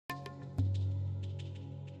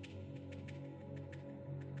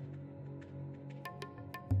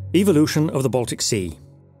Evolution of the Baltic Sea.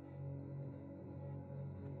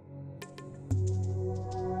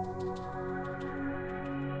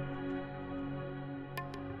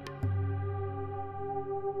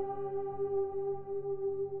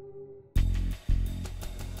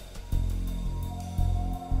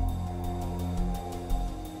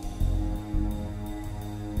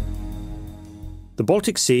 The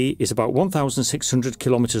Baltic Sea is about 1,600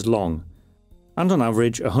 kilometres long and on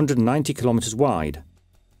average 190 kilometres wide,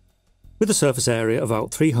 with a surface area of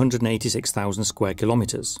about 386,000 square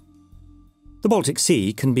kilometres. The Baltic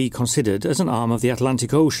Sea can be considered as an arm of the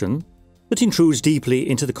Atlantic Ocean that intrudes deeply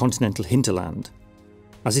into the continental hinterland,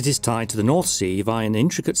 as it is tied to the North Sea via an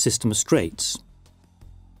intricate system of straits.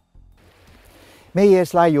 Meie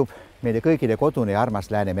ees laiub meile kõigile kodune ja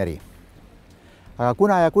armas Läänemeri. Aga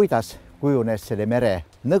kuna ja kuidas kujunes selle mere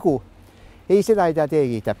nõgu, seda ei tea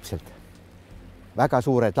keegi täpselt. Väga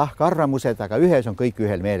suured lahkarvamused, aga ühes on kõik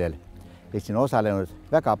ühel meelel. Siin on osalenud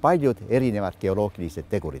väga paljud erinevad geoloogilised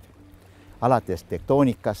tegurid. Alates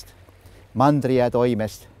tektoonikast, mandrijää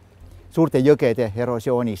toimest, suurte jõgede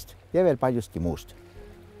erosioonist ja veel paljustki muust.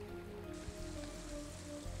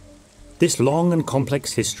 This long and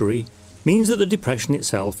complex history means that the depression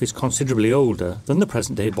itself is considerably older than the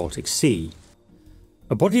present-day Baltic Sea.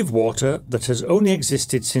 A body of water that has only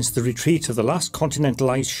existed since the retreat of the last continental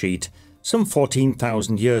ice sheet some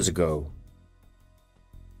 14,000 years ago.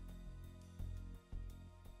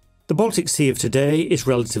 The Baltic Sea of today is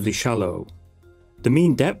relatively shallow. The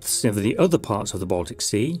mean depths of the other parts of the Baltic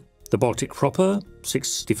Sea, the Baltic proper,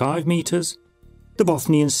 65 metres, the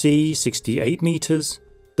Bothnian Sea, 68 metres,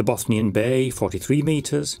 the Bothnian Bay, 43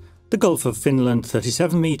 metres, the Gulf of Finland,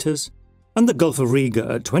 37 metres, and the Gulf of Riga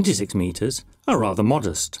at 26 metres are rather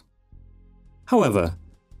modest. However,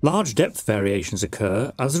 large depth variations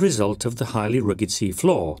occur as a result of the highly rugged sea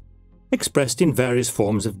floor, expressed in various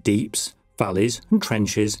forms of deeps, valleys and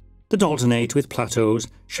trenches that alternate with plateaus,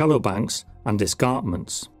 shallow banks and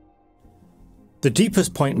escarpments. The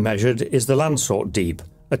deepest point measured is the Landsort Deep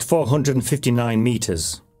at 459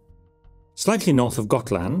 metres, slightly north of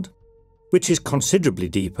Gotland, which is considerably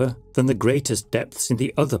deeper than the greatest depths in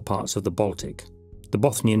the other parts of the Baltic. The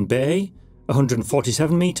Bothnian Bay,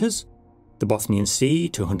 147 metres, the Bothnian Sea,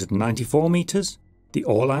 294 metres, the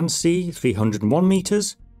Åland Sea, 301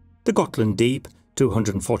 metres, the Gotland Deep,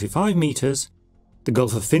 245 metres, the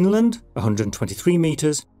Gulf of Finland, 123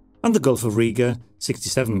 metres, and the Gulf of Riga,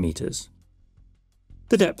 67 metres.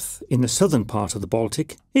 The depth in the southern part of the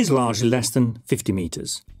Baltic is largely less than 50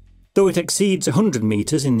 metres, though it exceeds 100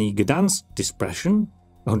 metres in the Gdansk Depression,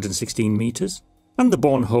 116 metres, and the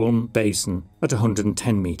Bornholm Basin at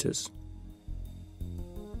 110 metres.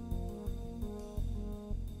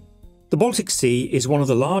 The Baltic Sea is one of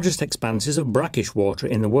the largest expanses of brackish water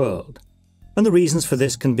in the world, and the reasons for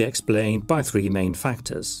this can be explained by three main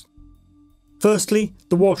factors. Firstly,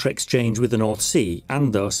 the water exchange with the North Sea,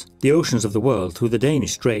 and thus the oceans of the world through the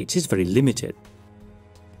Danish Straits, is very limited.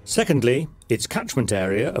 Secondly, its catchment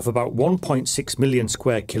area of about 1.6 million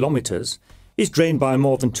square kilometres is drained by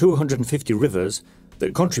more than 250 rivers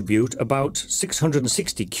that contribute about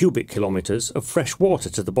 660 cubic kilometres of fresh water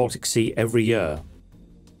to the Baltic Sea every year.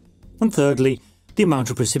 And thirdly, the amount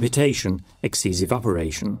of precipitation exceeds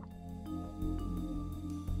evaporation.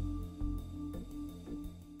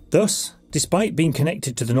 Thus, despite being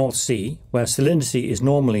connected to the North Sea, where salinity is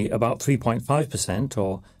normally about 3.5%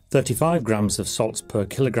 or 35 grams of salts per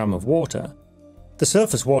kilogram of water, the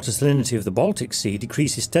surface water salinity of the Baltic Sea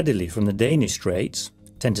decreases steadily from the Danish Straits,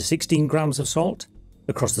 10 to 16 grams of salt,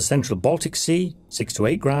 across the central Baltic Sea, 6 to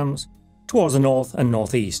 8 grams, towards the north and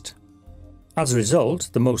northeast. As a result,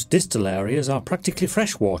 the most distal areas are practically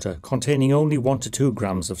fresh water containing only 1 to 2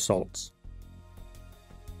 grams of salts.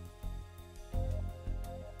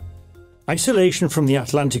 Isolation from the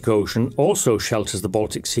Atlantic Ocean also shelters the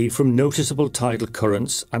Baltic Sea from noticeable tidal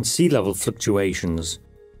currents and sea level fluctuations,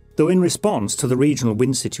 though in response to the regional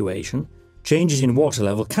wind situation, changes in water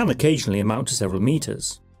level can occasionally amount to several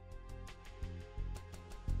metres.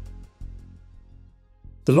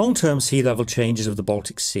 The long-term sea level changes of the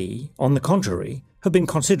Baltic Sea, on the contrary, have been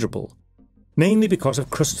considerable, mainly because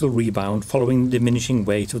of crustal rebound following the diminishing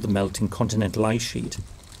weight of the melting continental ice sheet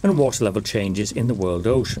and water level changes in the world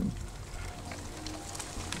ocean.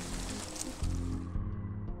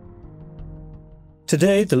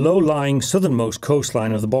 Today, the low-lying southernmost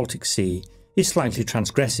coastline of the Baltic Sea is slightly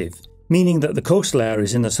transgressive, meaning that the coastal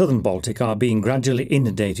areas in the southern Baltic are being gradually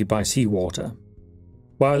inundated by seawater,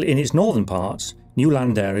 while in its northern parts, new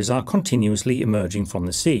land areas are continuously emerging from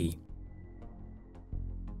the sea.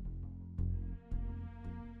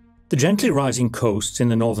 The gently rising coasts in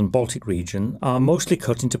the northern Baltic region are mostly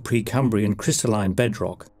cut into Precambrian crystalline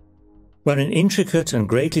bedrock, where an intricate and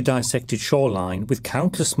greatly dissected shoreline with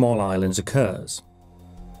countless small islands occurs.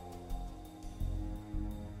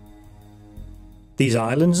 These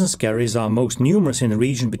islands and skerries are most numerous in the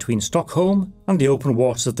region between Stockholm and the open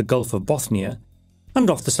waters of the Gulf of Bothnia and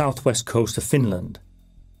off the southwest coast of Finland,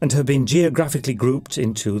 and have been geographically grouped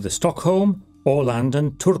into the Stockholm, Åland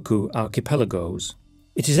and Turku archipelagos.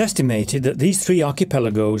 It is estimated that these three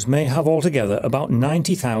archipelagos may have altogether about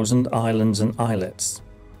 90,000 islands and islets.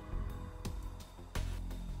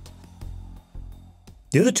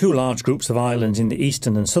 The other two large groups of islands in the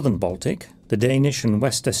eastern and southern Baltic, the Danish and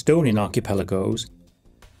West Estonian archipelagos,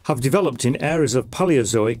 have developed in areas of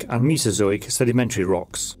Paleozoic and Mesozoic sedimentary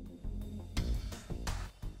rocks.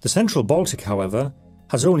 The central Baltic, however,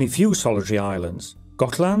 has only few solitary islands: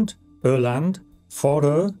 Gotland, Öland,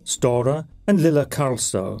 Fårö, Stora and Lilla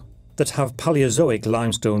Karlsö, that have Paleozoic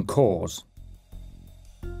limestone cores.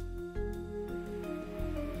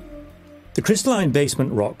 The crystalline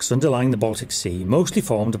basement rocks underlying the Baltic Sea mostly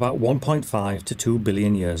formed about 1.5 to 2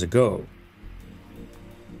 billion years ago.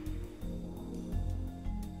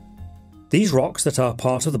 These rocks that are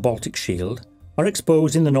part of the Baltic Shield are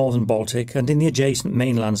exposed in the northern Baltic and in the adjacent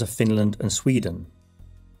mainlands of Finland and Sweden.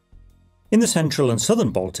 In the central and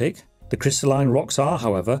southern Baltic, the crystalline rocks are,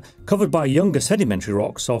 however, covered by younger sedimentary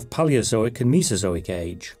rocks of Paleozoic and Mesozoic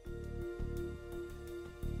age.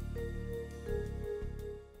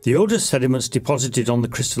 The oldest sediments deposited on the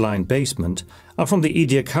crystalline basement are from the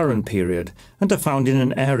Ediacaran period and are found in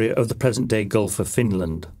an area of the present-day Gulf of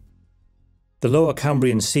Finland. The lower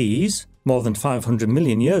Cambrian seas, more than 500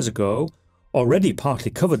 million years ago, already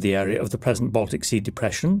partly covered the area of the present Baltic Sea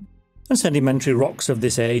depression, and sedimentary rocks of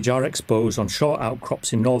this age are exposed on shore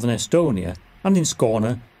outcrops in northern Estonia and in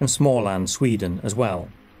Skåne and Småland, Sweden as well.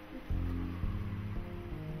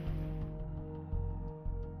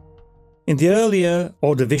 In the earlier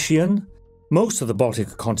Ordovician, most of the Baltic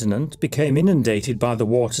continent became inundated by the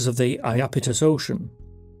waters of the Iapetus Ocean.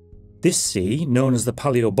 This sea, known as the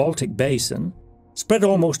Paleo-Baltic Basin, spread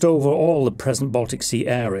almost over all the present Baltic Sea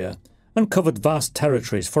area and covered vast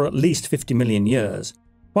territories for at least 50 million years,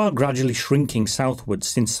 while gradually shrinking southwards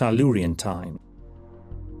since Silurian time.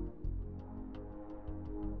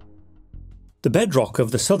 The bedrock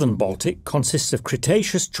of the southern Baltic consists of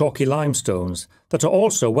Cretaceous chalky limestones that are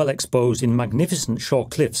also well exposed in magnificent shore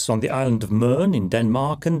cliffs on the island of Mön in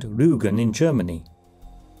Denmark and Rügen in Germany.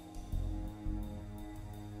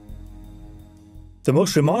 The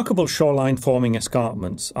most remarkable shoreline-forming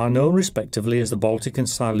escarpments are known respectively as the Baltic and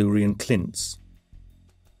Silurian clints.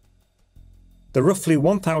 The roughly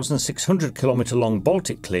 1,600 km long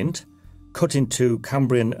Baltic clint, cut into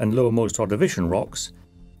Cambrian and lowermost Ordovician rocks,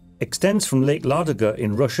 extends from Lake Ladoga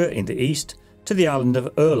in Russia in the east to the island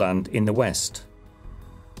of Öland in the west.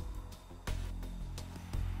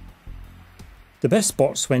 The best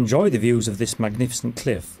spots to enjoy the views of this magnificent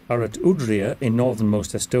cliff are at Udria in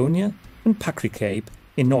northernmost Estonia and Pakri Cape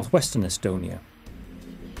in northwestern Estonia.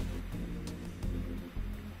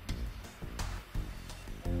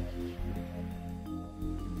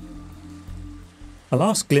 A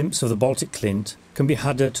last glimpse of the Baltic Clint can be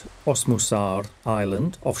had at Osmusaar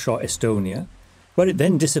Island offshore Estonia, where it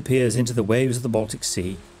then disappears into the waves of the Baltic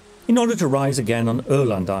Sea in order to rise again on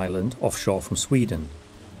Öland Island offshore from Sweden.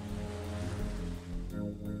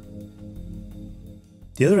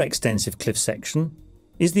 The other extensive cliff section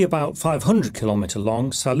is the about 500 km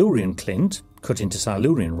long Silurian Clint, cut into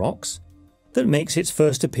Silurian rocks, that makes its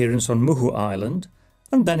first appearance on Muhu Island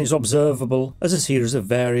and then is observable as a series of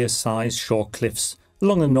various sized shore cliffs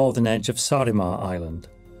along the northern edge of Saaremaa Island.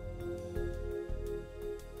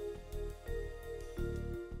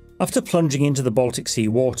 After plunging into the Baltic Sea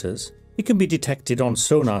waters, it can be detected on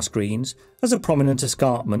sonar screens as a prominent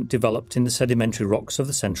escarpment developed in the sedimentary rocks of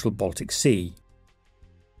the central Baltic Sea.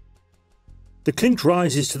 The Clint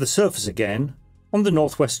rises to the surface again on the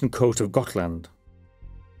northwestern coast of Gotland.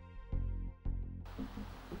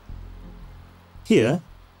 Here,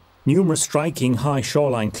 numerous striking high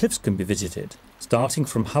shoreline cliffs can be visited, starting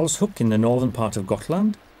from Halshuk in the northern part of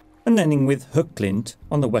Gotland and ending with Högklint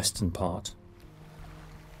on the western part.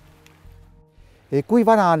 Kui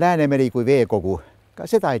vana on Läänemeri kui veekogu, ka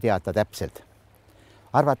seda ei teata täpselt.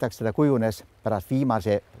 Arvatakse, ta kujunes pärast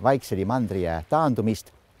viimase Vaikseli mandrijää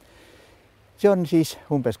taandumist. See on siis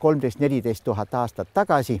umbes 13–14 tuhat aastat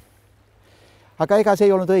tagasi. Aga ega see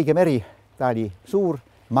ei olnud õige meri, ta oli suur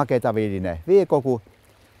magedavõiline veekogu,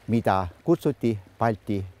 mida kutsuti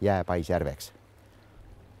Balti jääpaisjärveks.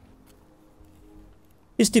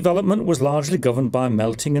 Its development was largely governed by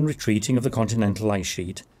melting and retreating of the continental ice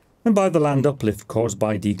sheet and by the land uplift caused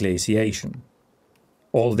by deglaciation.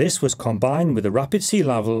 All this was combined with a rapid sea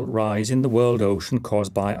level rise in the world ocean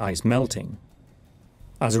caused by ice melting.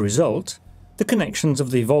 As a result, the connections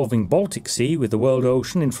of the evolving Baltic Sea with the world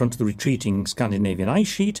ocean in front of the retreating Scandinavian ice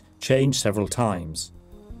sheet changed several times.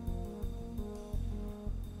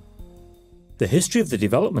 The history of the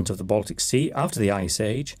development of the Baltic Sea after the Ice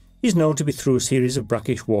Age is known to be through a series of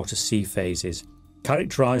brackish water sea phases,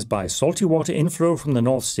 characterised by salty water inflow from the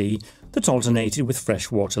North Sea that alternated with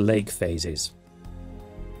freshwater lake phases.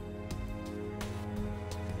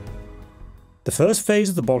 The first phase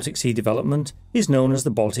of the Baltic Sea development is known as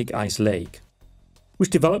the Baltic Ice Lake,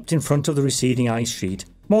 which developed in front of the receding ice sheet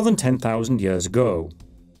more than 10,000 years ago.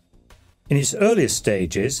 In its earliest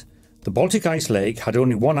stages, the Baltic Ice Lake had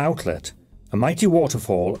only one outlet, a mighty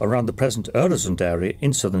waterfall around the present Öresund area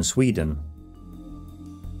in southern Sweden.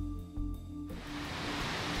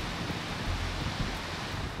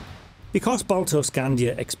 Because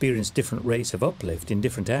Baltoscandia experienced different rates of uplift in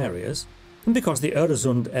different areas, and because the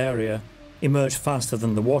Öresund area emerged faster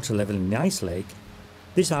than the water level in the ice lake,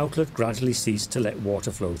 this outlet gradually ceased to let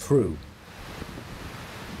water flow through.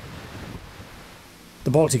 The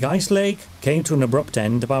Baltic Ice Lake came to an abrupt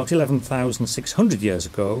end about 11,600 years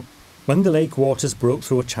ago, when the lake waters broke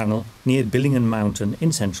through a channel near Billingen Mountain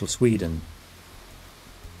in central Sweden.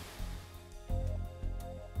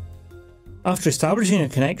 After establishing a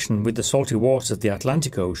connection with the salty waters of the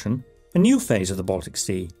Atlantic Ocean, a new phase of the Baltic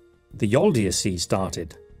Sea, the Yaldia Sea,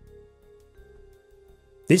 started.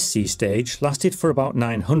 This sea stage lasted for about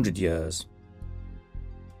 900 years.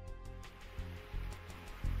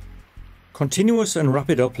 Continuous and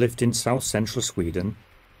rapid uplift in south-central Sweden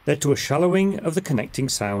led to a shallowing of the connecting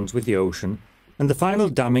sounds with the ocean, and the final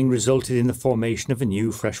damming resulted in the formation of a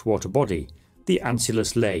new freshwater body, the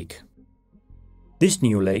Ancillus Lake. This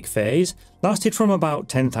new lake phase lasted from about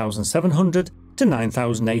 10,700 to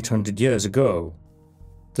 9,800 years ago.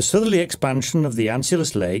 The southerly expansion of the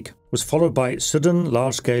Ancillus Lake was followed by its sudden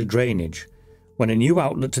large-scale drainage, when a new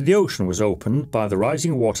outlet to the ocean was opened by the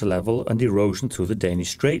rising water level and erosion through the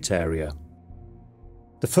Danish Straits area.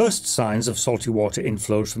 The first signs of salty water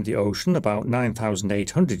inflows from the ocean about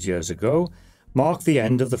 9,800 years ago marked the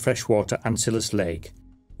end of the freshwater Ancillus Lake,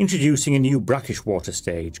 introducing a new brackish water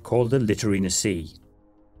stage called the Littorina Sea.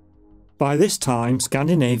 By this time,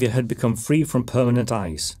 Scandinavia had become free from permanent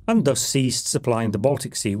ice and thus ceased supplying the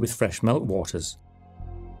Baltic Sea with fresh meltwaters.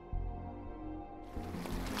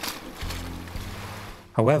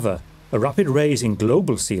 However, a rapid rise in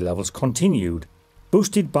global sea levels continued,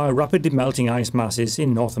 boosted by rapidly melting ice masses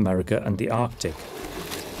in North America and the Arctic.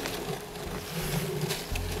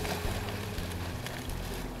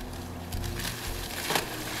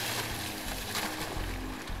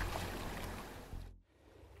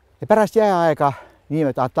 Ja pärast jääaega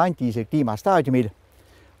nimelt Atlantilise kliimastaadiumil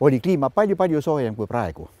oli kliima palju soojem kui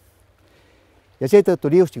praegu. Ja seetõttu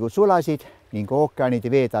liustikud sulasid ning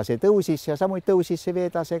ookeanide veetase tõusis ja samuti tõusis see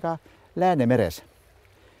veetase ka Läänemeres.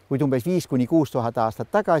 Kuid umbes 5–6 000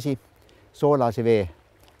 aastat tagasi soolase vee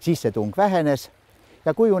sissetung vähenes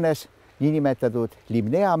ja kujunes niinimetatud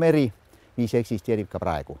Limneameri, mis eksisteerib ka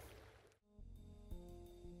praegu.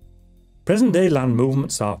 Present-day land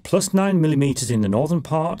movements are +9 mm in the northern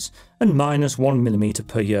parts and -1 mm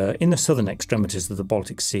per year in the southern extremities of the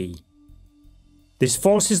Baltic Sea. This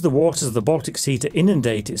forces the waters of the Baltic Sea to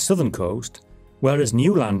inundate its southern coast, whereas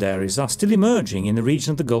new land areas are still emerging in the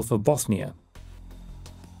region of the Gulf of Bothnia.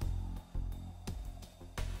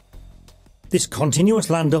 This continuous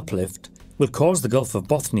land uplift will cause the Gulf of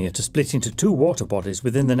Bothnia to split into two water bodies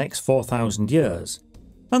within the next 4,000 years,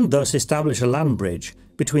 and thus establish a land bridge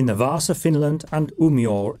between the Vasa, Finland and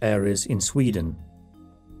Umeå areas in Sweden.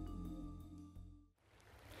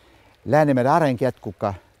 Läänemere areng jätkub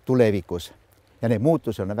ka tulevikus ja need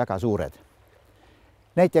muutused on väga suured.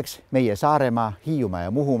 Näiteks meie Saaremaa, Hiiumaa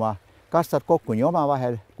ja Muhumaa kasvavad kokku nii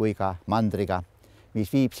omavahel kui ka mandriga,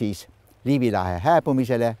 mis viib siis Liivi lahe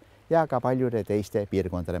hääbumisele ja ka paljude teiste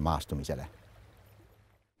piirkondade maastumisele.